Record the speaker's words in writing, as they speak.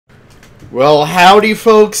Well, howdy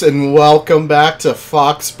folks, and welcome back to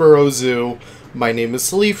Foxborough Zoo. My name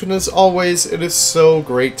is Leaf, and as always, it is so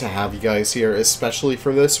great to have you guys here, especially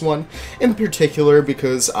for this one, in particular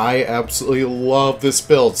because I absolutely love this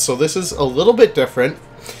build. So this is a little bit different,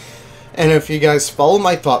 and if you guys follow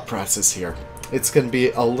my thought process here, it's going to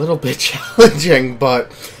be a little bit challenging, but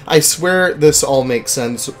I swear this all makes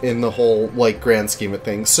sense in the whole, grand scheme of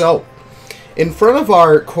things. So, in front of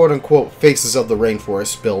our quote-unquote Faces of the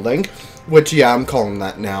Rainforest building, which, yeah, I'm calling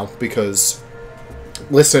that now, because,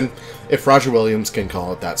 listen, if Roger Williams can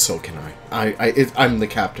call it that, so can I. I'm the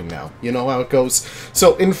captain now. You know how it goes?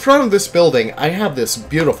 So, in front of this building, I have this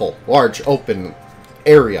beautiful, large, open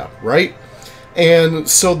area, right? And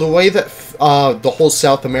so the way that the whole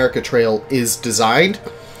South America Trail is designed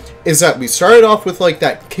is that we started off with,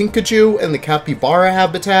 that kinkajou and the capybara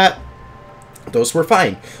habitat. Those were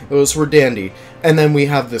fine. Those were dandy. And then we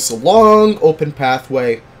have this long, open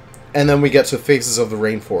pathway, and then we get to Faces of the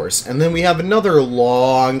Rainforest. And then we have another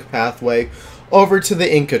long pathway over to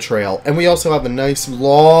the Inca Trail. And we also have a nice,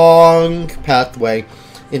 long pathway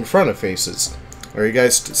in front of Faces. Are you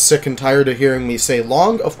guys sick and tired of hearing me say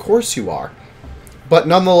long? Of course you are. But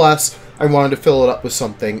nonetheless, I wanted to fill it up with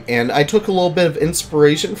something. And I took a little bit of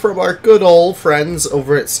inspiration from our good old friends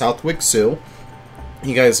over at Southwick Zoo.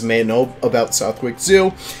 You guys may know about Southwick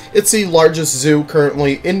Zoo. It's the largest zoo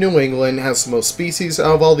currently in New England, has the most species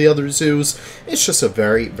out of all the other zoos. It's just a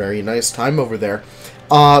very, very nice time over there.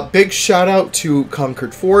 Big shout out to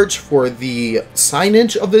Concord Forge for the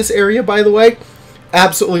signage of this area, by the way.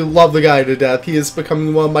 Absolutely love the guy to death. He is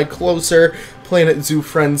becoming one of my closer Planet Zoo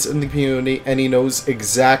friends in the community, and he knows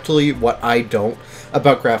exactly what I don't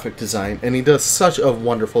about graphic design, and he does such a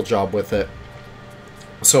wonderful job with it.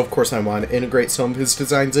 So, of course, I want to integrate some of his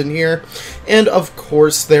designs in here. And, of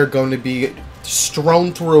course, they're going to be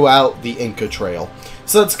strewn throughout the Inca Trail.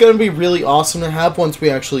 So that's going to be really awesome to have once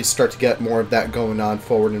we actually start to get more of that going on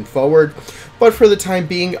forward and forward. But for the time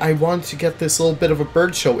being, I wanted to get this little bit of a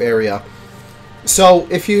bird show area. So,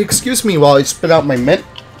 if you excuse me while I spit out my mint,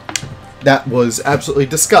 that was absolutely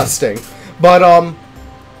disgusting. But,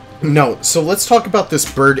 no. So, let's talk about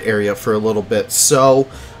this bird area for a little bit. So,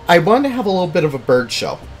 I wanted to have a little bit of a bird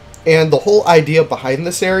show, and the whole idea behind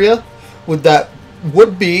this area would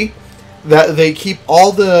be that they keep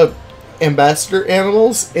all the ambassador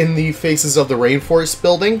animals in the Faces of the Rainforest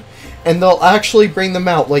building, and they'll actually bring them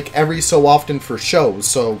out every so often for shows.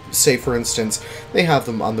 So, say for instance, they have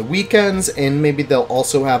them on the weekends, and maybe they'll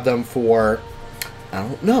also have them for, I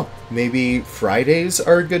don't know, maybe Fridays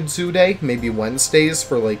are a good zoo day, maybe Wednesdays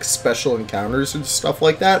for special encounters and stuff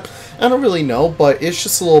like that. I don't really know, but it's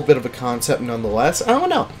just a little bit of a concept nonetheless. I don't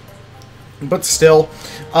know. But still,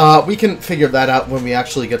 we can figure that out when we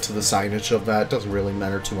actually get to the signage of that. It doesn't really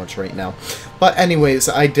matter too much right now. But anyways,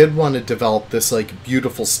 I did want to develop this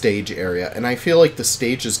beautiful stage area, and I feel like the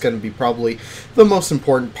stage is going to be probably the most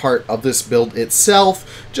important part of this build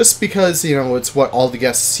itself, just because, it's what all the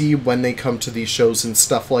guests see when they come to these shows and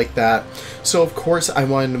stuff like that. So of course, I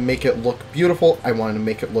wanted to make it look beautiful, I wanted to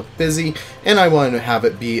make it look busy, and I wanted to have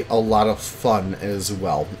it be a lot of fun as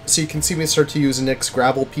well. So you can see me start to use Nick's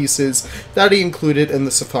gravel pieces that he included in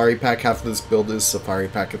the Safari Pack. Half of this build is Safari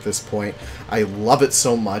Pack at this point. I love it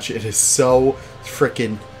so much. It is so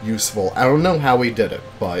freaking useful. I don't know how he did it,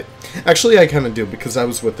 but actually I kind of do, because I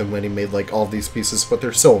was with him when he made all these pieces, but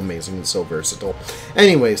they're so amazing and so versatile.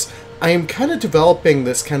 Anyways, I am kind of developing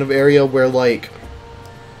this kind of area where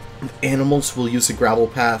animals will use a gravel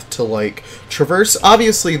path to traverse.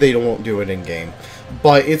 Obviously they won't do it in game,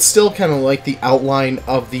 but it's still kind of the outline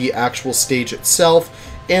of the actual stage itself,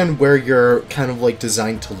 and where you're kind of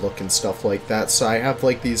designed to look and stuff like that. So I have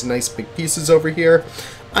these nice big pieces over here.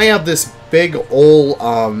 I have this big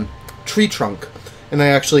old tree trunk, and I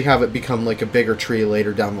actually have it become a bigger tree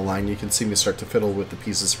later down the line. You can see me start to fiddle with the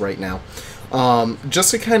pieces right now.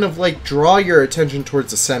 Just to kind of draw your attention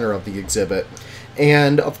towards the center of the exhibit.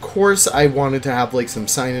 And of course I wanted to have some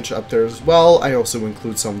signage up there as well. I also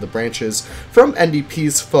include some of the branches from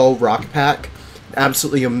NDP's Faux Rock Pack.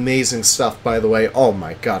 Absolutely amazing stuff, by the way. Oh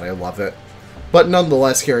my god, I love it. But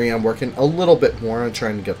nonetheless, here I am working a little bit more on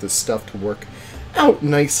trying to get this stuff to work out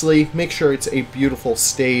nicely. Make sure it's a beautiful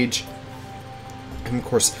stage. And of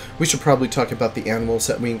course, we should probably talk about the animals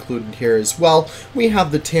that we included here as well. We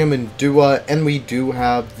have the Tamandua, and we do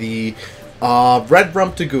have the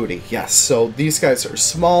red-rumped agouti. Yes, so these guys are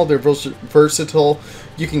small, they're versatile.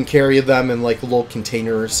 You can carry them in a little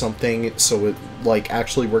container or something, so it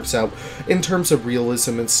actually works out in terms of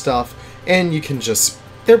realism and stuff. And you can just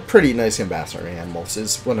they're pretty nice ambassador animals,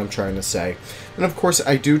 is what I'm trying to say. And of course,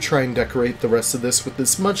 I do try and decorate the rest of this with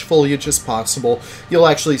as much foliage as possible. You'll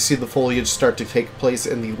actually see the foliage start to take place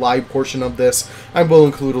in the live portion of this. I will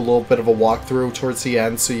include a little bit of a walkthrough towards the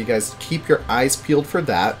end, so you guys keep your eyes peeled for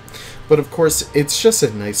that. But of course, it's just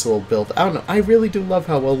a nice little build. I don't know, I really do love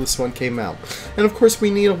how well this one came out. And of course,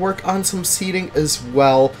 we need to work on some seating as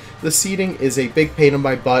well. The seating is a big pain in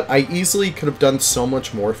my butt. I easily could have done so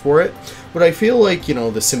much more for it, but I feel like, you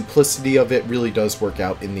know, the simplicity of it really does work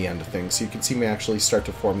out in the end of things. So you can see me actually start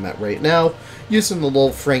to form that right now, using the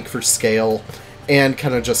little Frankfurt scale, and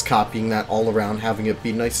kind of just copying that all around, having it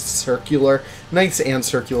be nice and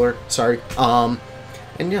circular, sorry.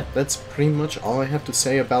 And yeah, that's pretty much all I have to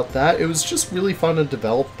say about that. It was just really fun to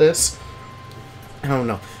develop this. I don't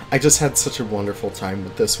know. I just had such a wonderful time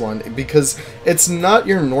with this one because it's not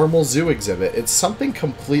your normal zoo exhibit. It's something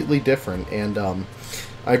completely different, and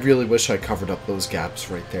I really wish I covered up those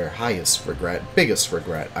gaps right there. Highest regret, biggest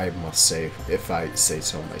regret, I must say, if I say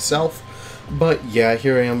so myself. But yeah,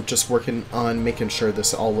 here I am just working on making sure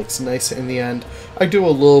this all looks nice in the end. I do a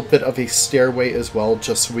little bit of a stairway as well,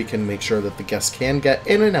 just so we can make sure that the guests can get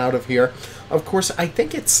in and out of here. Of course, I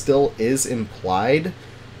think it still is implied.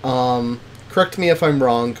 Correct me if I'm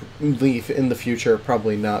wrong, Leaf, in the future.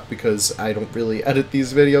 Probably not, because I don't really edit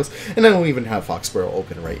these videos, and I don't even have Foxborough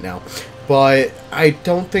open right now. But I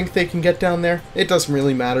don't think they can get down there. It doesn't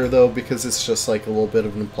really matter, though, because it's just like a little bit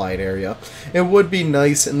of an implied area. It would be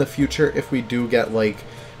nice in the future if we do get, like,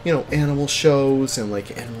 you know, animal shows and,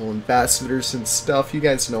 like, animal ambassadors and stuff. You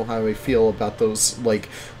guys know how I feel about those, like,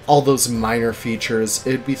 all those minor features.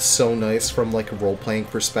 It'd be so nice from, like, a role-playing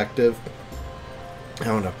perspective. I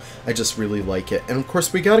don't know. I just really like it. And of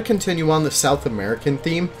course, we got to continue on the South American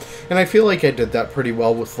theme. And I feel like I did that pretty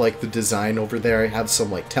well with, like, the design over there. I have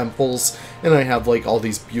some, like, temples. And I have, like, all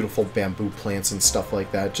these beautiful bamboo plants and stuff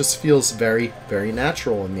like that. It just feels very, very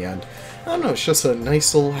natural in the end. I don't know. It's just a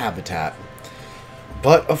nice little habitat.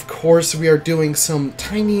 But, of course, we are doing some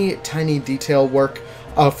tiny, tiny detail work.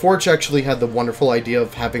 Forge actually had the wonderful idea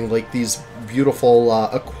of having, like, these beautiful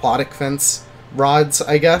aquatic fence rods,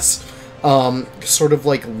 I guess. Sort of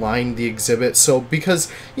like line the exhibit, so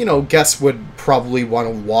because, you know, guests would probably want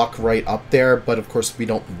to walk right up there, but of course we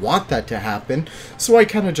don't want that to happen, so I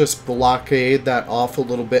kind of just blockade that off a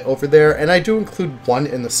little bit over there, and I do include one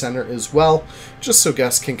in the center as well, just so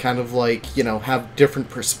guests can kind of, like, you know, have different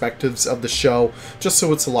perspectives of the show, just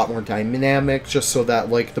so it's a lot more dynamic, just so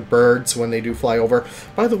that, like, the birds, when they do fly over,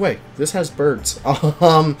 by the way, this has birds,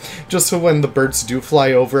 just so when the birds do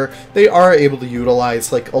fly over, they are able to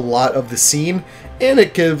utilize, like, a lot of the scene, and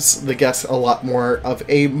it gives the guests a lot more of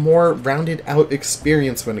a more rounded out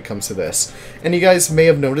experience when it comes to this. And you guys may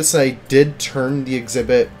have noticed I did turn the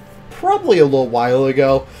exhibit probably a little while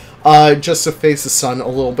ago, just to face the sun a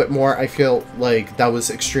little bit more. I feel like that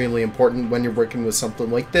was extremely important when you're working with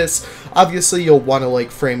something like this. Obviously, you'll want to,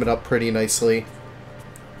 like, frame it up pretty nicely.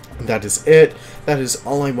 That is it. That is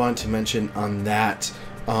all I wanted to mention on that.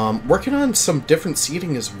 Working on some different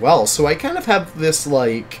seating as well. So I kind of have this,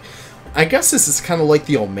 like, I guess this is kind of like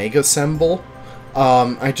the Omega symbol.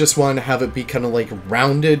 I just wanted to have it be kind of like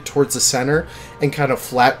rounded towards the center and kind of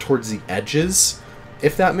flat towards the edges,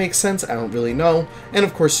 if that makes sense. I don't really know. And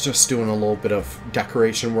of course, just doing a little bit of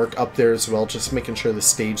decoration work up there as well, just making sure the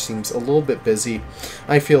stage seems a little bit busy.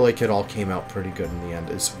 I feel like it all came out pretty good in the end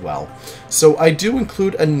as well. So I do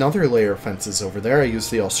include another layer of fences over there. I use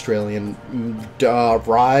the Australian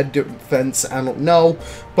rod fence, I don't know,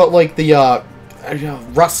 but like the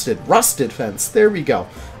rusted fence. There we go.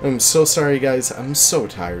 I'm so sorry, guys. I'm so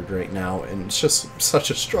tired right now, and it's just such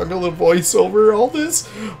a struggle to voice over all this,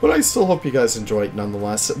 but I still hope you guys enjoy it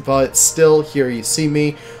nonetheless. But still, here you see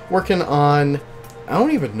me working on, I don't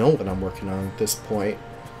even know what I'm working on at this point.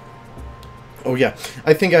 Oh yeah,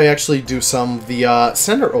 I think I actually do some of the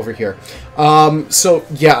center over here. So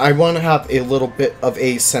yeah, I want to have a little bit of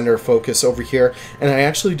a center focus over here, and I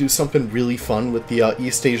actually do something really fun with the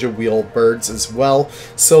East Asia wheel birds as well.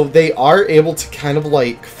 So they are able to kind of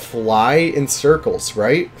like fly in circles,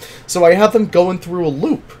 right? So I have them going through a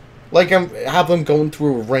loop. Like I have them going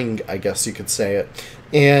through a ring, I guess you could say it.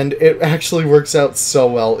 And it actually works out so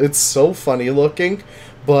well. It's so funny looking.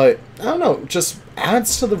 But, I don't know, just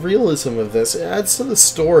adds to the realism of this. It adds to the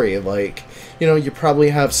story. Like, you know, you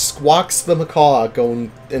probably have Squawks the Macaw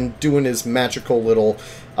going and doing his magical little,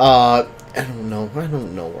 I don't know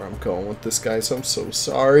where I'm going with this, guys. I'm so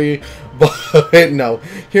sorry. But, no.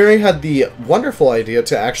 Here I had the wonderful idea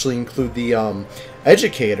to actually include the,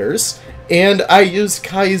 educators. And I used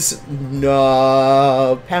Kai's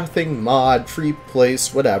pathing mod, free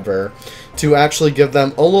place, whatever, to actually give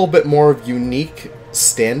them a little bit more of unique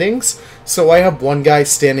standings. So I have one guy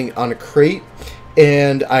standing on a crate,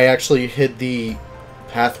 and I actually hid the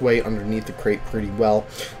pathway underneath the crate pretty well.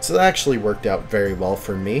 So that actually worked out very well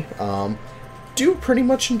for me. Do pretty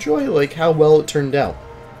much enjoy like how well it turned out.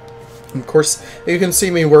 Of course, you can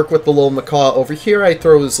see me work with the little macaw over here. I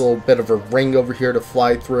throw this little bit of a ring over here to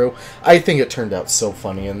fly through. I think it turned out so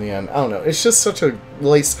funny in the end. I don't know. It's just such a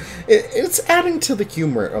nice... It's adding to the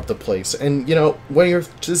humor of the place. And, you know, when you're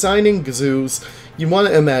designing zoos, you want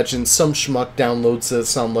to imagine some schmuck downloads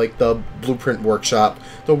this on, like, the Blueprint Workshop.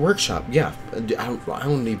 The workshop, yeah. I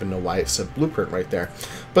don't even know why it said Blueprint right there.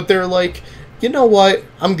 But they're like, you know what?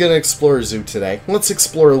 I'm going to explore a zoo today. Let's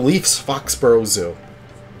explore Leaf's Foxborough Zoo.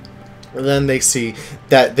 And then they see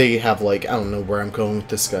that they have, like, I don't know where I'm going with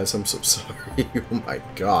this, guys. I'm so sorry. Oh, my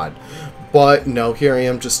God. But, no, here I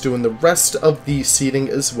am just doing the rest of the seating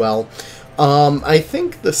as well. I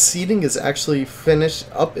think the seating is actually finished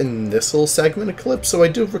up in this little segment of clips, so I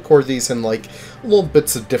do record these in, like, little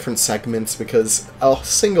bits of different segments because a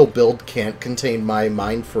single build can't contain my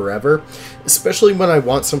mind forever. Especially when I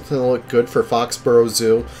want something to look good for Foxborough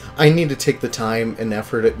Zoo, I need to take the time and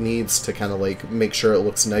effort it needs to kind of, like, make sure it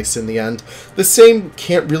looks nice in the end. The same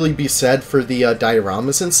can't really be said for the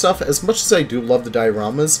dioramas and stuff. As much as I do love the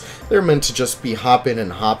dioramas, they're meant to just be hop in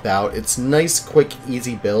and hop out. It's nice, quick,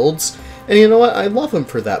 easy builds. And you know what? I love him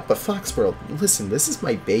for that. But Foxborough, listen, this is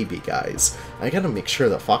my baby, guys. I gotta make sure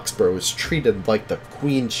that Foxborough is treated like the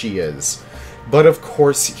queen she is. But of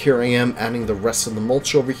course, here I am adding the rest of the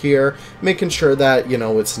mulch over here, making sure that, you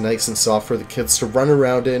know, it's nice and soft for the kids to run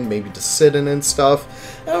around in, maybe to sit in and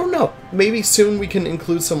stuff. I don't know. Maybe soon we can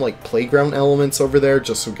include some, like, playground elements over there,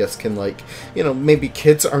 just so guests can, like, you know, maybe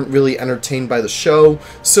kids aren't really entertained by the show,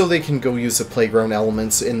 so they can go use the playground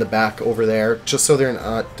elements in the back over there, just so they're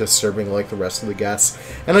not disturbing, like, the rest of the guests.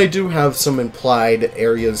 And I do have some implied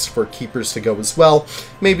areas for keepers to go as well.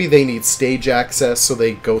 Maybe they need stage access, so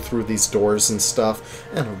they go through these doors and stuff.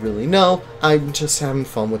 I don't really know. I'm just having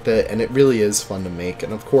fun with it, and it really is fun to make.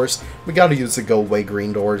 And of course, we gotta use the go-away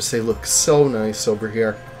green doors. They look so nice over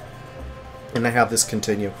here. And I have this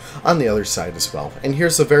continue on the other side as well. And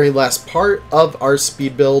here's the very last part of our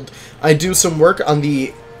speed build. I do some work on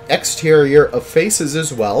the exterior of faces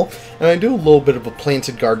as well, and I do a little bit of a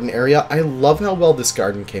planted garden area. I love how well this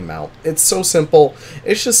garden came out. It's so simple.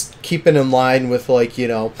 It's just keeping in line with, like, you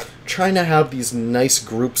know, trying to have these nice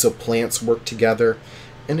groups of plants work together,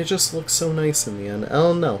 and it just looks so nice in the end. I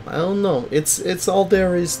don't know. It's all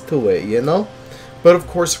there is to it, you know? But of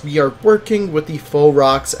course, we are working with the faux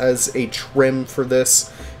rocks as a trim for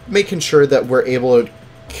this, making sure that we're able to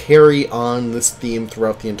carry on this theme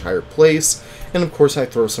throughout the entire place. And of course, I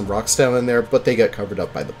throw some rocks down in there, but they get covered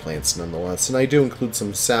up by the plants nonetheless. And I do include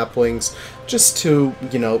some saplings just to,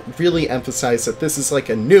 you know, really emphasize that this is like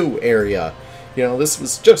a new area. You know, this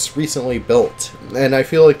was just recently built, and I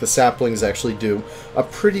feel like the saplings actually do a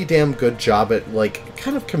pretty damn good job at, like,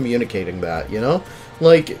 kind of communicating that, you know?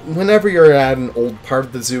 Like, whenever you're at an old part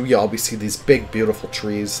of the zoo, you always see these big, beautiful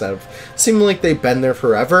trees that have seemed like they've been there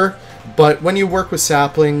forever, but when you work with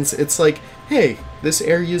saplings, it's like, hey, this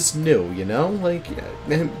area's new, you know? Like,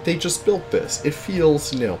 they just built this. It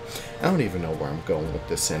feels new. I don't even know where I'm going with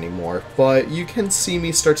this anymore, but you can see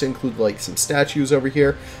me start to include, like, some statues over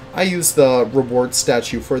here. I used the reward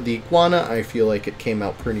statue for the iguana. I feel like it came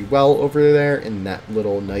out pretty well over there in that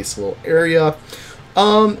little nice little area.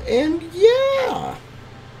 And yeah,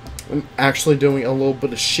 I'm actually doing a little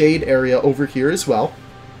bit of shade area over here as well.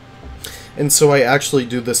 And so I actually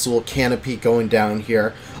do this little canopy going down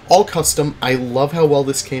here. All custom. I love how well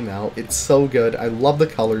this came out. It's so good. I love the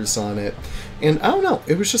colors on it. And I don't know,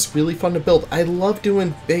 it was just really fun to build. I love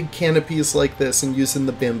doing big canopies like this and using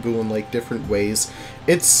the bamboo in, like, different ways.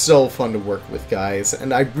 It's so fun to work with, guys,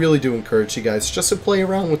 and I really do encourage you guys just to play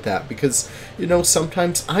around with that because, you know,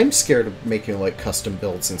 sometimes I'm scared of making, like, custom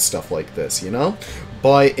builds and stuff like this, you know?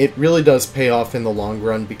 But it really does pay off in the long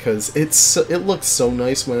run because it looks so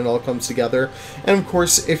nice when it all comes together. And of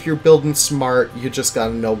course, if you're building smart, you just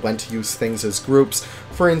gotta know when to use things as groups.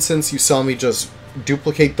 For instance, you saw me just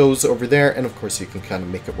duplicate those over there, and of course you can kind of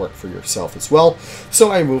make it work for yourself as well.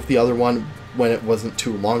 So I moved the other one when it wasn't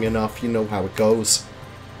too long enough. You know how it goes.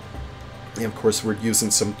 And of course we're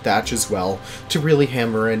using some thatch as well to really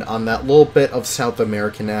hammer in on that little bit of South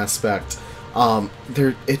American aspect.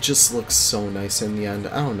 It just looks so nice in the end.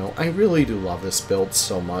 I don't know, I really do love this build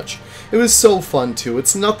so much. It was so fun too.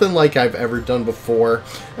 It's nothing like I've ever done before.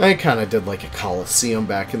 I kind of did like a Coliseum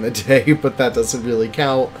back in the day, but that doesn't really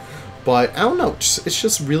count. But I don't know, it's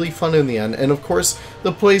just really fun in the end. And of course,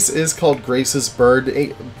 the place is called Grace's Bird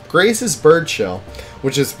Show,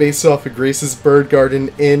 which is based off of Grace's Bird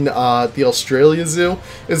Garden in the Australia Zoo.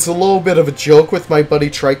 It's a little bit of a joke with my buddy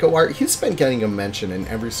Trico Art. He's been getting a mention in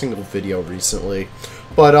every single video recently.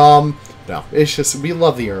 But no, it's just, we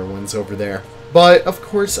love the Irwins over there. But, of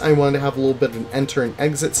course, I wanted to have a little bit of an enter and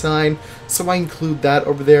exit sign, so I include that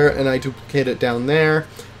over there, and I duplicate it down there.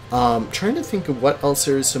 Trying to think of what else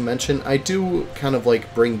there is to mention. I do kind of,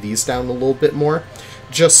 like, bring these down a little bit more,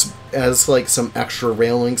 just as, like, some extra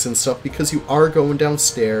railings and stuff, because you are going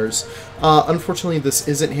downstairs. Unfortunately, this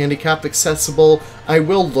isn't handicap accessible. I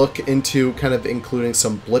will look into kind of including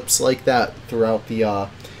some blips like that throughout the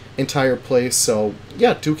entire place, so,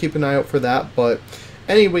 yeah, do keep an eye out for that, but...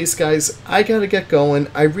 anyways, guys, I gotta get going.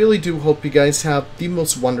 I really do hope you guys have the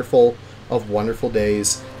most wonderful of wonderful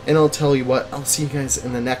days. And I'll tell you what, I'll see you guys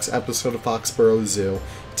in the next episode of Foxborough Zoo.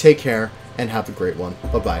 Take care, and have a great one.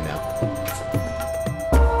 Bye-bye now.